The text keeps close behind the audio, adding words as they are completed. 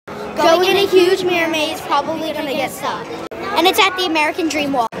Going in a huge mirror maze, probably gonna get stuck. And it's at the American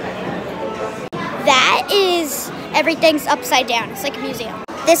Dream Wall. That is, everything's upside down. It's like a museum.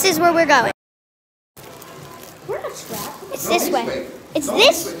 This is where we're going. We're not trapped. It's this way. It's No,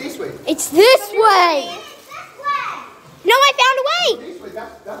 this. This way. It's this way. No, I found a way. This way.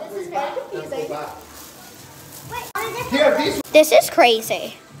 That's This way is back. very confusing. Let's go back. Here, this way. This is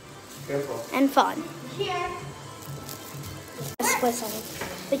crazy Careful. and fun. Here.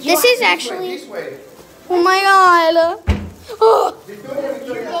 This is actually. This way. Oh my god. Oh. Victoria,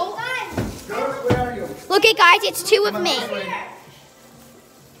 Victoria. Go on. Girls, where are you? Look at guys, it's two of me. Over here.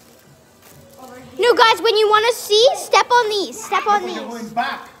 No, guys, when you want to see, step on these. Step on You're these. going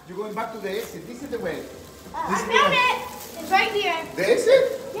back. You're going back to the exit. This is the way. I found it. It's right here. The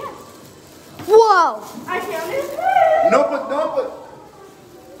exit? Yeah. Whoa. I found it. No, but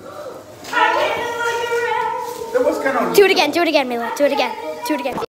I can't look around. that was kind of. Do it again, Mila. Do it again.